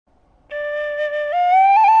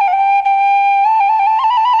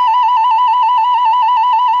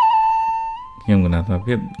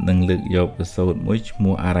ភាពនឹងលើកយកប្រសូតមួយឈ្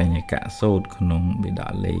មោះអរញ្ញកសូត្រក្នុងបេដ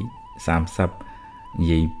កលេខ30និ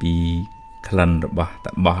យាយពីក្លិនរបស់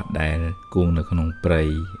តាបោះដែលគង់នៅក្នុងព្រៃ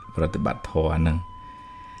ប្រតិបត្តិធម៌ហ្នឹង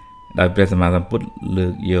ដោយព្រះសម្មាសម្ពុទ្ធលើ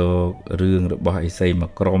កយករឿងរបស់ឥសីមួ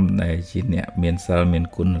យក្រុមដែលជាអ្នកមានសិលមាន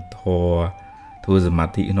គុណធម៌ធ្វើសមា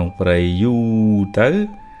ធិក្នុងព្រៃយូរទៅ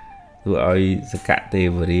ធ្វើឲ្យសកទេ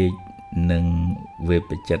វរាជនិងវេ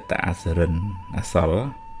បចិត្តអសរិនអ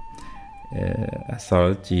សល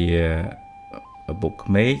ជាឪពុកក្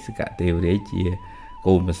មេកសកទេវរាជជា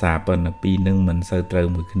កូនប្រសាប៉ុន្តែពីរនឹងមិនសូវត្រូវ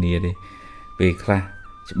មួយគ្នាទេពេលខ្លះ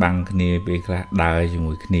ច្បាំងគ្នាពេលខ្លះដើរជា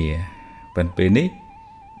មួយគ្នាប៉ុន្តែពេលនេះ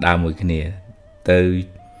ដើរមួយគ្នាទៅ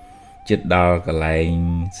ជិតដល់កន្លែង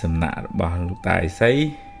សំណាក់របស់លោកតាឥសី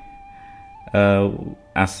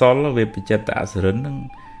អសលវេបចិត្តអសរិននឹង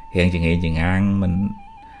រៀងចង្អេងចង្អាងមិន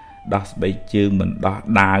ដោះស្បែកជើងមិនដោះ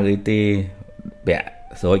ដាវអីទេពាក់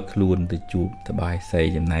ស្រោចខ្លួនទៅជួបតបឥសី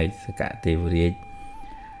ចំណែកសកទេវរាជ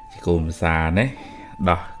ជាកូនប្រសាណា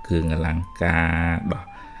ដោះគ្រឿងអលង្ការដោះ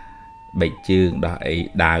បែកជើងដោះអី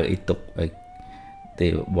ដាវអីទុកឲ្យទេ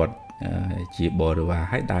វបុត្រជាបរិវារ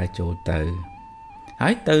ឲ្យដើរចូលទៅហើ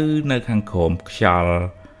យទៅនៅខាងក្រោមខ្យល់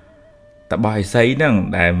តបឥសីហ្នឹង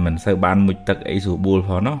ដែលមិនសូវបានមុជទឹកអីស្រួលបួលផ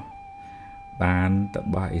ងនោះបានត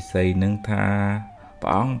បឥសីហ្នឹងថាព្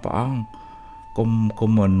រះអង្គ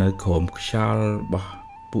គុំនៅក្រោមខ្យល់របស់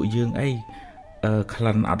ពួកយើងអីក្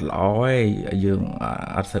លិនអត់ល្អឯងយើង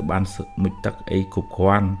អត់សូវបានមុជទឹកអីគ្រប់គ្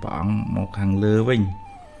រាន់ព្រះអង្គមកខាងលើវិញ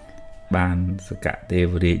បានសកទេ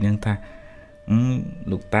វរាជហ្នឹងថា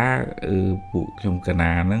លោកតាពួកខ្ញុំក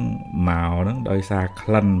ណាហ្នឹងមកហ្នឹងដោយសារក្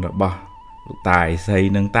លិនរបស់លោកតាឥសី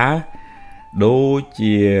ហ្នឹងតើដូច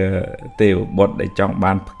ជាទេវបុត្រដែលចង់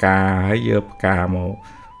បានផ្កាហើយយកផ្កាមក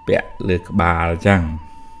ពាក់លើក្បាលអញ្ចឹង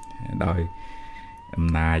ដោយអំ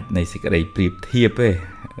ណាចនៃសេចក្តីប្រៀបធៀបឯ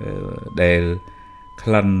ដែលក្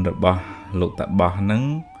លិនរបស់លោកតាបោះហ្នឹង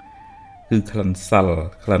គឺក្លិនសិល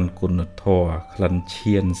ក្លិនគុណធម៌ក្លិន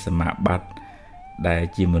ឈានសមាបត្តិដែល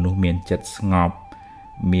ជាមនុស្សមានចិត្តស្ងប់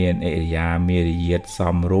មានអរិយាមេរយាទស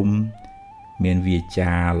មរម្យមានវា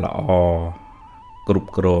ចាល្អគ្រប់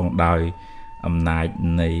គ្រងដោយអំណាច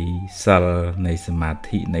នៃសិលនៃសមា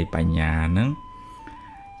ធិនៃបញ្ញាហ្នឹង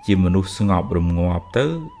ជាមនុស្សស្ងប់រងាប់ទៅ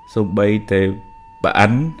សូម្បីតែប្រអិ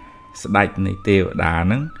នស្ដេចនៃទេវតាហ្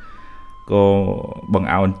នឹងក៏បង្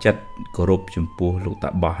អោនចិត្តគោរពចំពោះលោកតា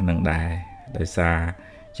បោះហ្នឹងដែរដោយសារ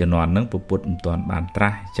ជំនាន់ហ្នឹងពុទ្ធមិនទាន់បានត្រា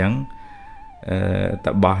ស់អញ្ចឹង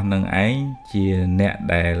តាបោះហ្នឹងឯងជាអ្នក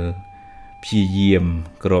ដែលព្យាយាម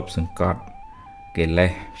គ្របសង្កត់កិលេ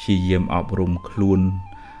សព្យាយាមអប់រំខ្លួន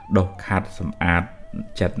ដុសខាត់សម្អាត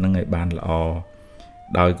ចិត្តហ្នឹងឲ្យបានល្អ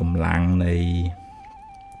ដោយកម្លាំងនៃ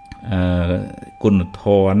គុណធ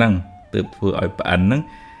ម៌ហ្នឹងទើបធ្វើឲ្យប្អិនហ្នឹង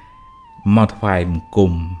មកថ្វាយបង្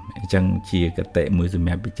គំអញ្ចឹងជាកតិមួយសម្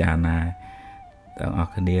រាប់ពិចារណាទាំងអ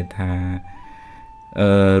ស់គ្នាថា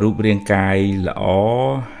រូបរាងកាយល្អ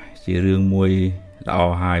ជារឿងមួយល្អ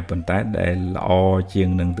ហើយប៉ុន្តែដែលល្អជាង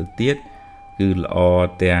នឹងទៅទៀតគឺល្អ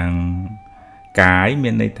ទាំងកាយមា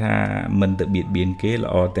នន័យថាមិនទៅបៀតបៀនគេ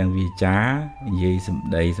ល្អទាំងវាចានិយាយសម្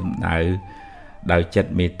ដីសម្ដៅដោយចិត្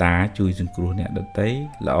តមេត្តាជួយសង្គ្រោះអ្នកដទៃ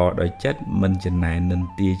ល្អដោយចិត្តមិនចំណែននិន្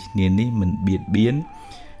ទាឈ្នានេះមិនបៀតបៀន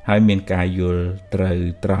ហើយមានការយល់ត្រូវ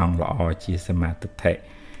ត្រង់ល្អជាសមាធិ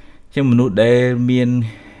ជាមនុស្សដែលមាន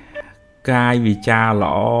កាយវិចារ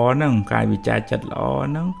ល្អហ្នឹងកាយវិចារចិត្តល្អ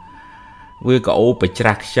ហ្នឹងវាក៏អូបច្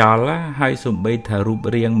រាស់ខ្យល់ហើយសំបីថារូប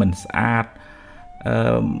រាងមិនស្អាត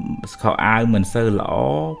ស្ខោអាវមិនសូវល្អ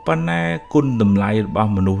ប៉ុន្តែគុណតម្លៃរប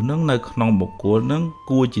ស់មនុស្សហ្នឹងនៅក្នុងបុគ្គលហ្នឹង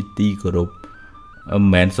គួរជាទីគោរពមិន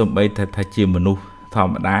មែនសំបីថាជាមនុស្សធ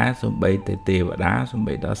ម្មតាសំបីតែទេវតាសំ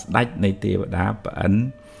បីដល់ស្ដេចនៃទេវតាប្រអិន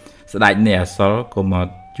ស្ដេចនៃអសលក៏មក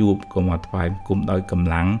ជួបក៏មកថ្វាយបង្គំដោយកម្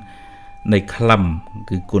លាំងនៃក្លឹម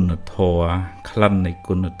គឺគុណធម៌ក្លិននៃ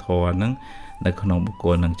គុណធម៌ហ្នឹងនៅក្នុងបុគ្គ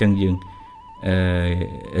លហ្នឹងអញ្ចឹងយើង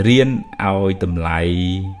រៀនឲ្យតម្លៃ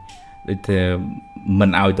ដូចថាមិន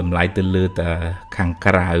ឲ្យតម្លៃទៅលើតែខាង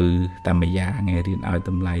ក្រៅតែម្យ៉ាងឯងរៀនឲ្យ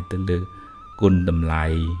តម្លៃទៅលើគុណតម្លៃ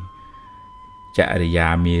ចរិយា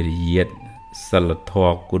មេរយាទសិលធ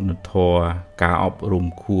ម៌គុណធម៌ការអប់រំ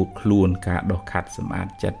ខួបខ្លួនការដុសខាត់សម្អាត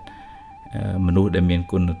ចិត្តមនុស្សដែលមាន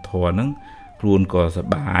គុណធម៌ហ្នឹងខ្លួនក៏សប្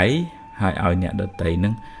បាយហើយឲ្យអ្នកដទៃហ្នឹ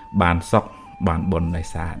ងបានសុខបានបុណ្យដោយ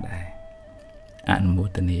សារដែរអនុមោ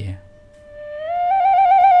ទនា